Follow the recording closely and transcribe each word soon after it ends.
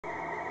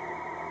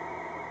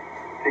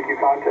CQ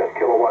contest,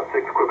 kilowatt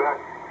 6 Quebec.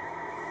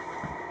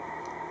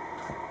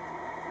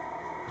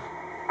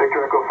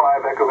 Victor Echo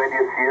 5, Echo India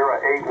Sierra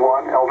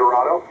 81, El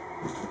Dorado.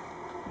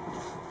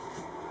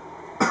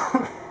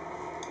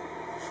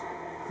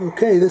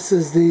 Okay, this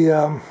is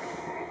the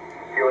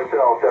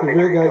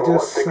rig I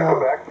just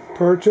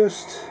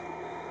purchased.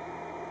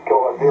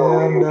 Kilowatt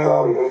 0,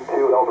 Charlie 82,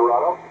 El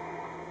Dorado.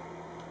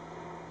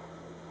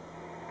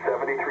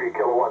 73,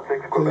 kilowatt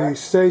 6 Quebec. The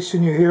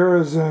station you hear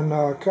is in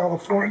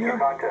California.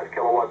 Contest,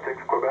 kilowatt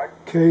 6 Quebec.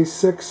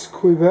 K6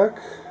 Quebec.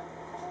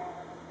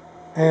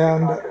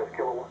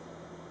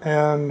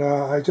 And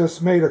I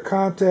just made a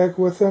contact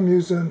with them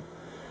using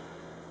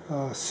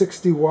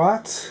 60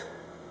 watts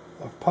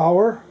of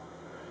power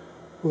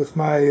with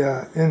my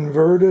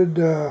inverted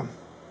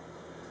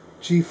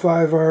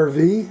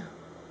G5RV.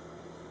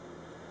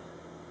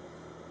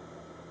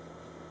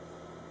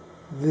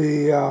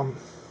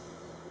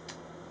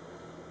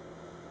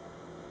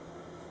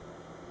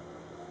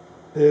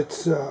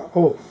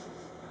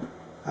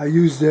 I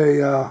used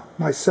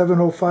my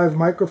 705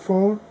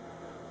 microphone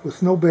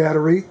with no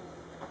battery,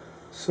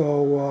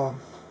 so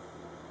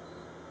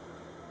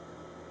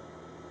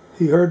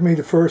he heard me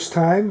the first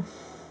time.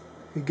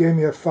 He gave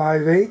me a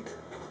 5.8,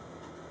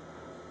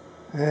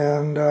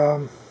 and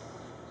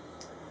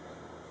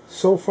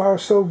so far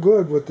so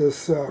good with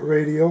this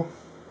radio.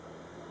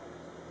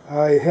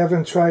 I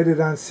haven't tried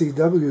it on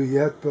CW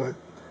yet, but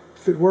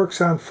if it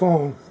works on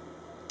phone,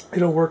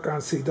 it'll work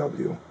on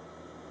CW.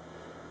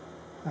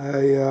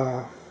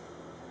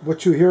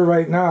 What you hear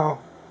right now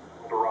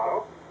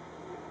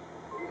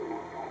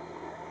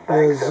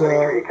is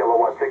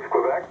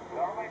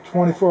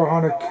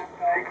 2400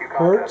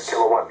 hertz,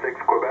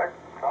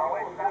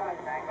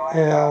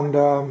 and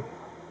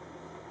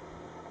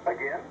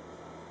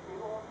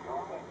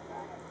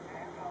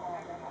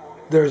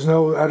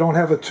I don't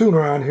have a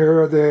tuner on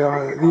here. The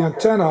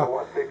antenna,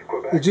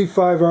 the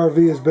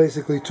G5RV is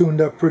basically tuned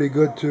up pretty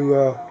good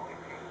to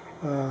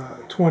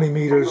 20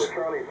 meters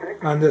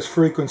on this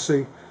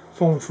frequency,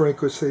 phone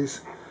frequencies,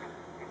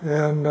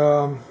 and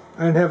I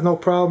didn't have no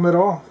problem at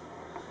all.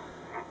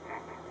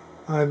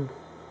 I'm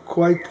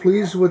quite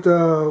pleased with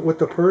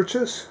the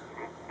purchase,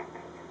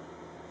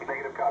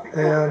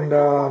 and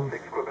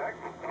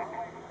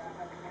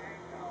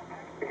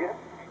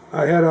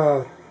I had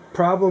a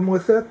problem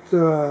with it.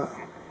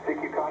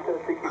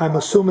 I'm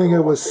assuming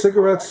it was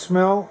cigarette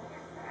smell,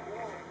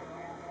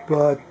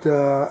 but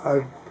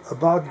I've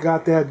about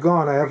got that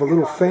gone. I have a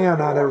little fan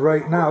on it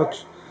right now.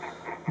 It's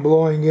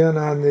blowing in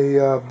on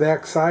the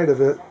back side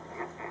of it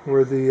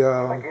where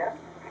the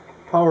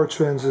power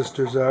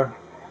transistors are,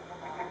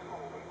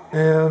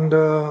 and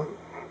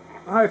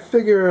I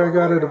figure I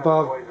got it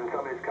about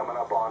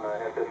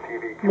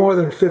more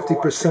than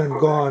 50%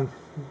 gone,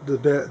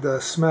 the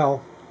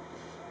smell.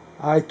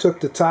 I took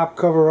the top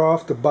cover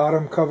off, the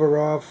bottom cover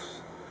off,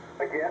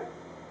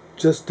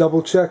 just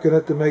double checking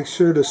it to make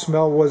sure the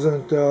smell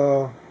wasn't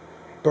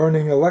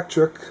burning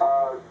electrical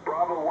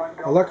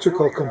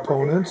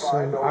components,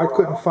 and I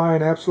couldn't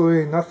find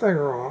absolutely nothing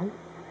wrong.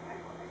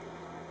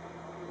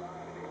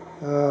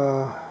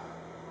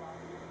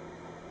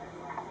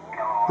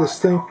 This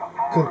thing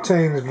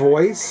contains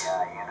voice.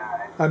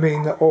 I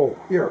mean, oh,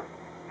 here.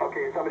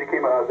 Okay, somebody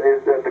came out.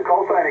 Is the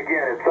call sign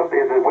again? Is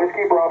it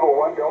Whiskey Bravo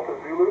 1 Delta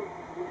Zulu?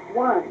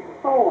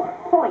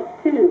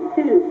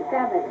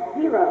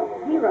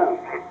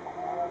 14.22700.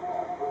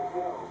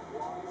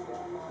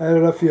 I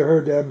don't know if you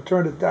heard that.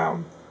 Turn it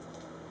down.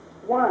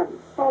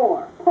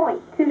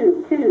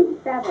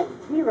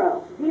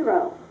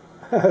 14.22700.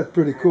 That's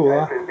pretty cool,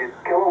 huh?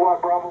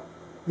 Kilowatt Bravo.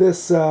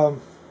 This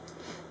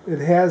it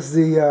has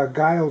the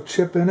Giehl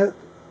chip in it,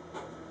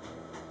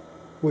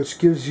 which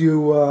gives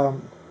you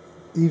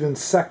even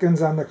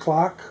seconds on the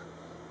clock.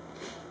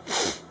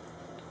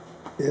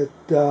 It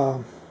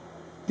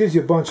gives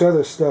you a bunch of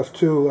other stuff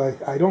too.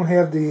 I don't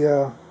have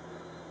the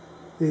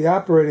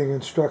operating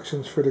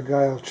instructions for the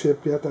Giehl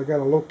chip yet. I got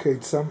to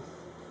locate some,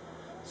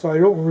 so I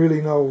don't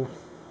really know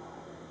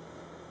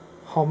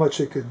how much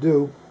it could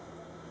do.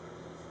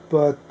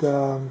 But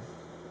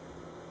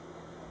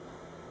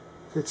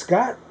it's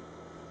got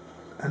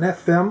an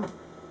FM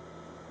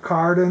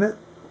card in it,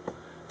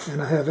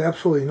 and I have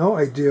absolutely no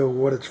idea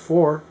what it's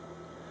for.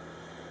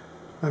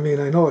 I mean,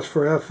 I know it's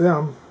for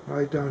FM.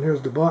 Right down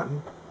here's the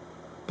button,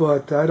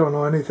 but I don't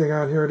know anything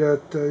on here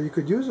that you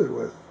could use it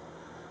with.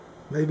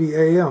 Maybe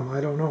AM, I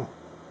don't know.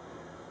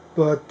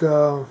 But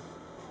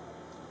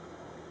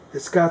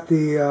it's got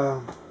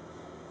the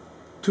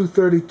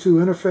 232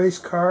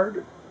 interface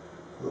card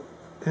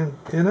in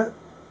it.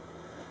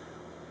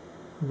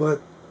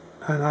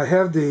 And I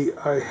have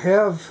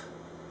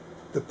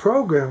the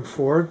program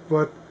for it,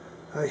 but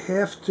I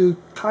have to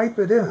type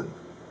it in,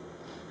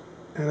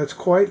 and it's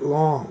quite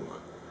long,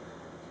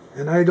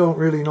 and I don't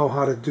really know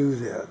how to do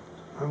that.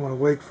 I want to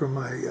wait for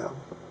my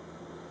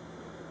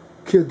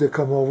kid to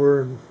come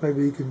over, and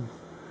maybe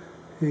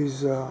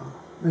he's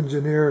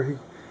engineer,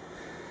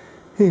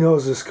 he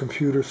knows this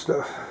computer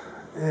stuff.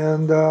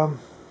 And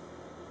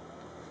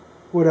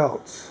what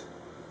else?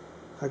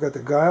 I got the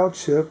Giehl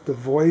chip, the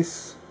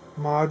voice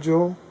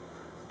module,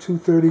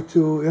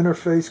 232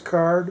 interface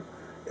card,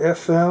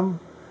 FM.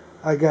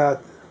 I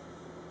got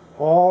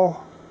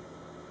all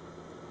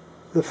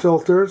the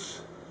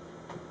filters.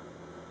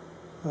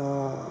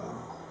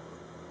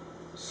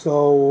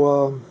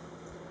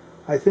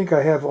 I think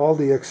I have all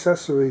the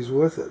accessories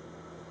with it.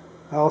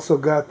 I also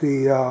got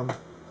the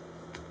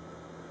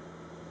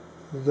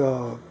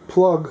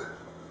plug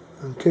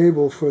and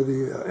cable for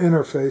the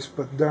interface,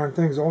 but darn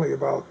thing's only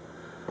about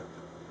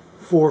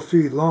 4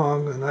 feet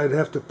long, and I'd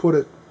have to put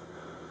it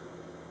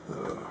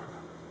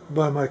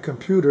by my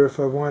computer if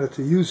I wanted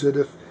to use it,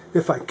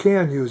 if I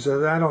can use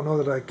it. I don't know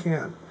that I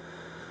can.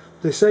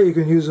 They say you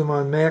can use them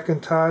on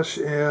Macintosh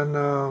and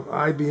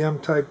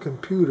IBM type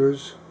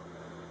computers,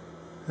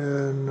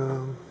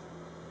 and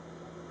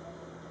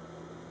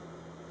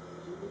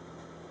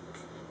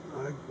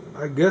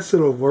I guess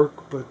it'll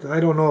work, but I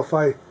don't know if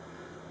I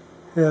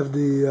have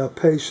the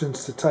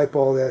patience to type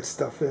all that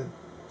stuff in.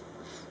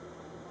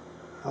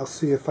 I'll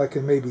see if I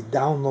can maybe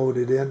download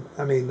it in,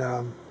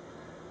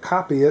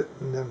 copy it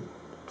and then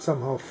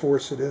somehow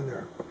force it in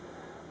there.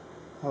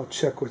 I'll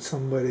check with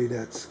somebody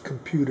that's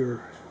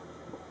computer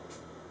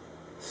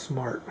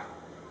smart.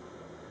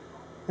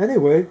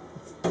 Anyway,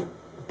 the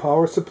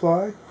power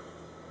supply,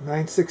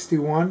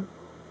 961,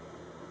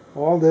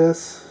 all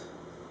this,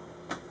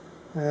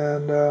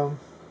 and oh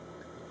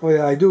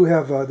yeah, I do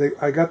have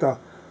I got a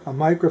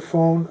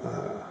microphone,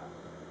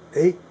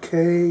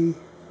 8K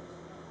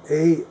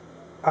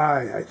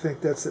I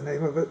think that's the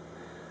name of it.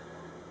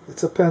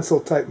 It's a pencil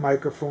type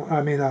microphone,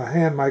 a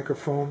hand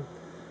microphone,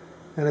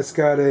 and it's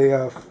got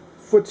a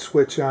foot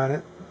switch on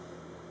it,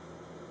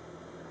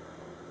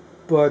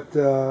 but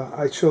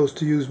I chose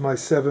to use my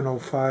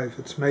 705.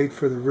 It's made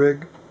for the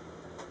rig,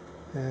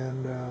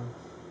 and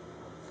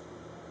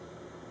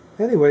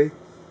anyway,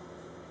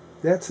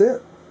 that's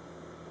it.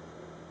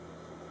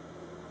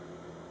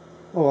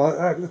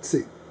 Oh, let's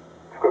see.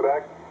 Go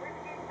back.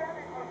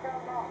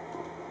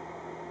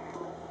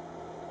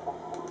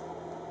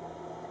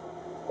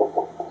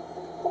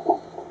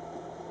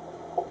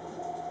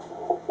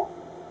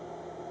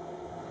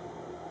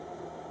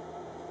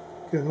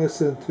 You can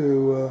listen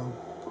to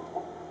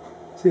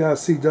see how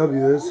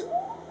CW is.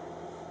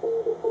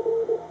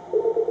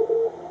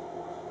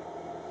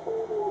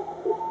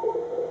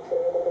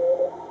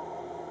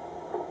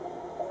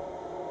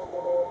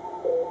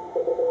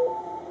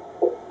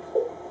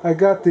 I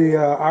got the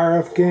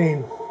RF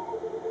gain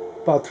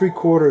about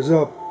 3/4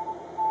 up.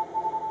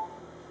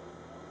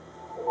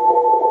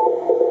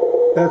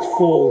 That's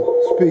full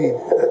speed.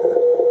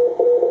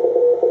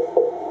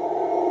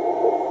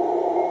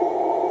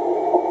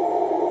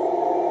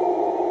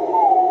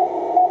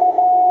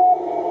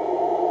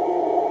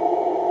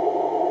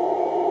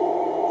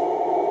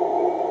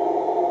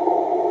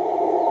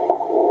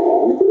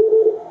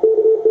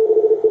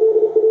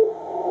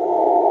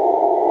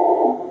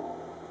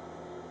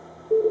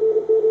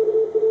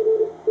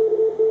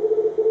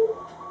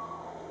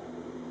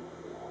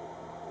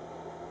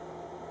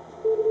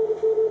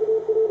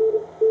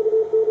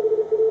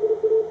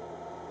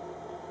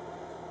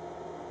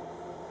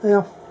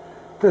 Yeah,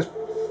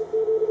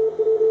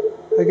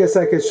 I guess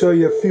I could show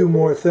you a few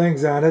more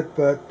things on it,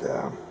 but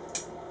you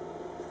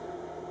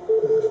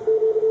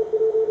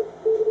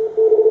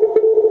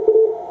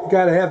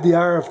got to have the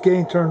RF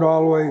gain turned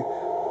all the way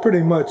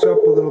pretty much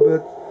up a little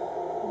bit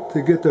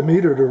to get the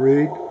meter to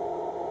read.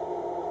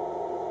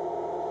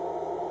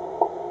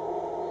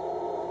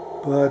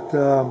 But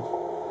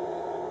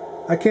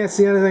I can't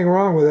see anything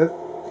wrong with it.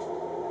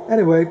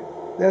 Anyway,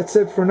 that's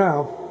it for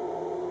now.